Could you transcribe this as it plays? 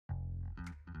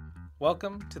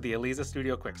Welcome to the Eliza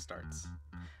Studio Quick Starts.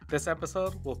 This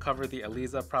episode will cover the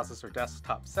Eliza processor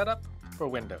desktop setup for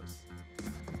Windows.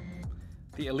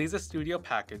 The Eliza Studio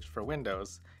package for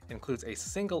Windows includes a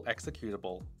single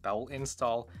executable that will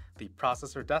install the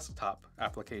processor desktop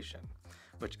application,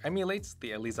 which emulates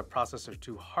the Eliza Processor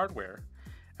 2 hardware,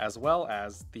 as well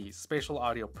as the spatial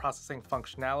audio processing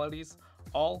functionalities,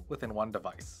 all within one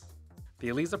device. The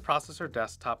Eliza Processor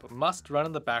desktop must run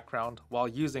in the background while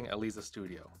using Eliza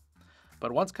Studio.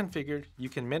 But once configured, you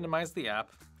can minimize the app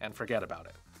and forget about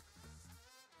it.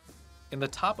 In the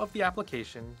top of the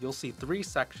application, you'll see 3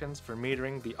 sections for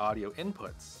metering the audio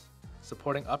inputs,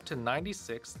 supporting up to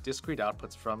 96 discrete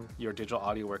outputs from your digital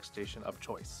audio workstation of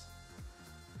choice.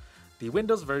 The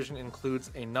Windows version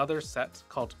includes another set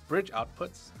called bridge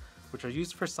outputs, which are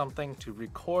used for something to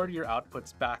record your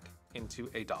outputs back into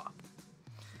a DAW.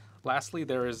 Lastly,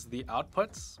 there is the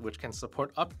outputs, which can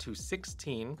support up to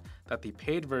 16 that the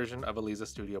paid version of Eliza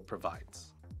Studio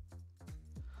provides.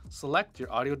 Select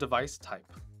your audio device type.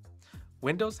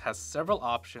 Windows has several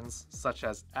options such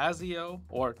as ASIO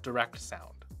or direct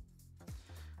sound.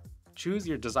 Choose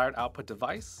your desired output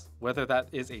device, whether that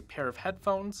is a pair of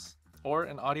headphones or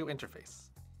an audio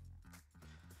interface.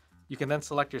 You can then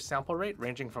select your sample rate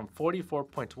ranging from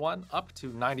 44.1 up to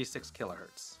 96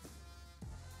 kHz.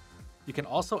 You can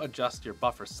also adjust your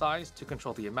buffer size to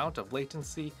control the amount of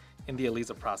latency in the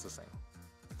Eliza processing.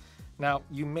 Now,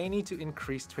 you may need to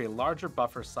increase to a larger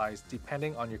buffer size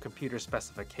depending on your computer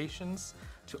specifications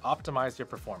to optimize your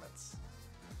performance.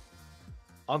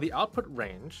 On the output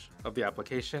range of the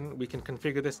application, we can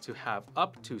configure this to have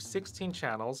up to 16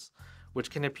 channels,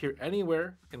 which can appear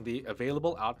anywhere in the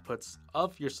available outputs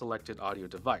of your selected audio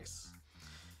device.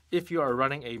 If you are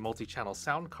running a multi-channel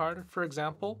sound card, for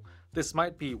example, this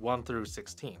might be 1 through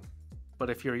 16. But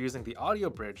if you're using the audio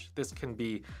bridge, this can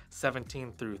be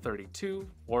 17 through 32,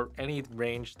 or any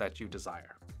range that you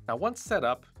desire. Now, once set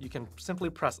up, you can simply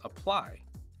press Apply,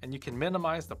 and you can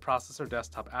minimize the processor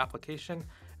desktop application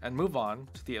and move on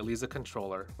to the Eliza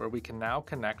controller, where we can now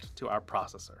connect to our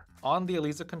processor. On the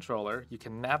Eliza controller, you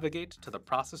can navigate to the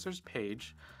processors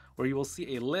page, where you will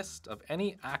see a list of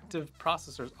any active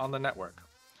processors on the network,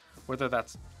 whether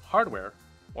that's hardware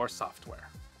or software.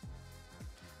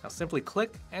 Now simply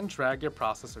click and drag your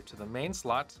processor to the main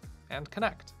slot and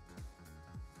connect.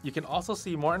 You can also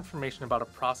see more information about a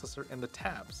processor in the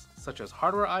tabs, such as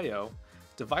Hardware I/O,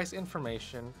 Device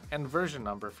Information, and Version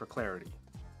Number for clarity.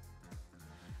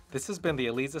 This has been the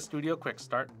Eliza Studio Quick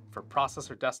Start for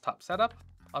processor desktop setup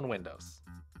on Windows.